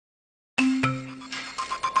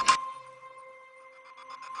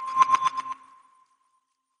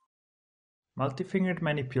Multi-fingered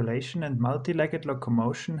manipulation and multi-legged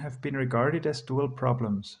locomotion have been regarded as dual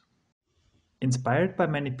problems. Inspired by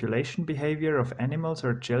manipulation behavior of animals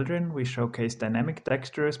or children, we showcase dynamic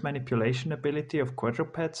dexterous manipulation ability of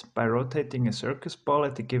quadrupeds by rotating a circus ball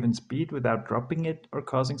at a given speed without dropping it or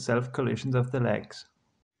causing self-collisions of the legs.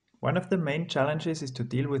 One of the main challenges is to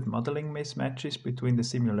deal with modeling mismatches between the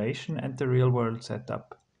simulation and the real-world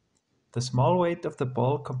setup. The small weight of the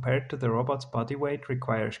ball compared to the robot's body weight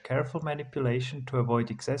requires careful manipulation to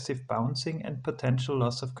avoid excessive bouncing and potential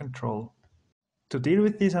loss of control. To deal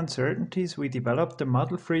with these uncertainties, we developed a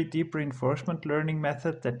model-free deep reinforcement learning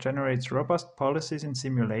method that generates robust policies in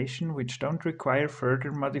simulation which don't require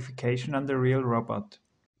further modification on the real robot.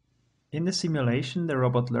 In the simulation, the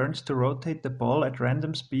robot learns to rotate the ball at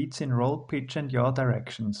random speeds in roll, pitch, and yaw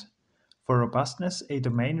directions. For robustness, a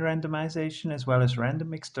domain randomization as well as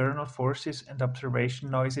random external forces and observation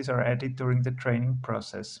noises are added during the training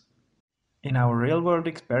process. In our real-world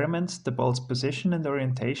experiments, the ball's position and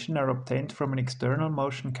orientation are obtained from an external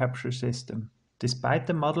motion capture system. Despite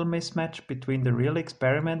the model mismatch between the real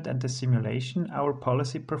experiment and the simulation, our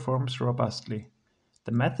policy performs robustly.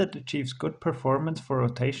 The method achieves good performance for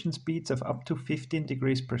rotation speeds of up to 15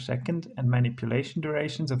 degrees per second and manipulation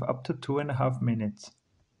durations of up to 2.5 minutes.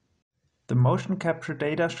 The motion capture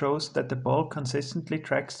data shows that the ball consistently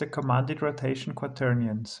tracks the commanded rotation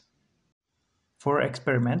quaternions. For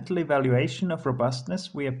experimental evaluation of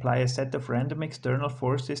robustness, we apply a set of random external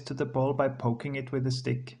forces to the ball by poking it with a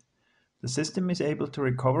stick. The system is able to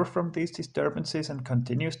recover from these disturbances and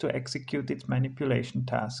continues to execute its manipulation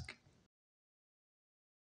task.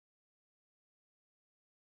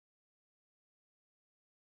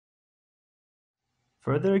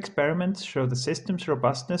 Further experiments show the system's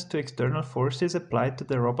robustness to external forces applied to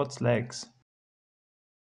the robot's legs.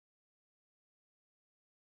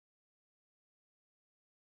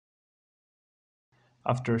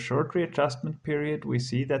 After a short readjustment period, we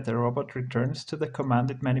see that the robot returns to the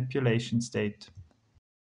commanded manipulation state.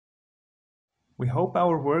 We hope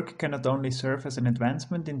our work can not only serve as an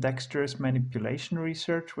advancement in dexterous manipulation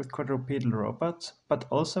research with quadrupedal robots, but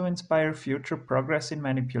also inspire future progress in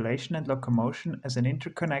manipulation and locomotion as an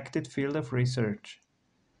interconnected field of research.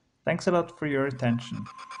 Thanks a lot for your attention.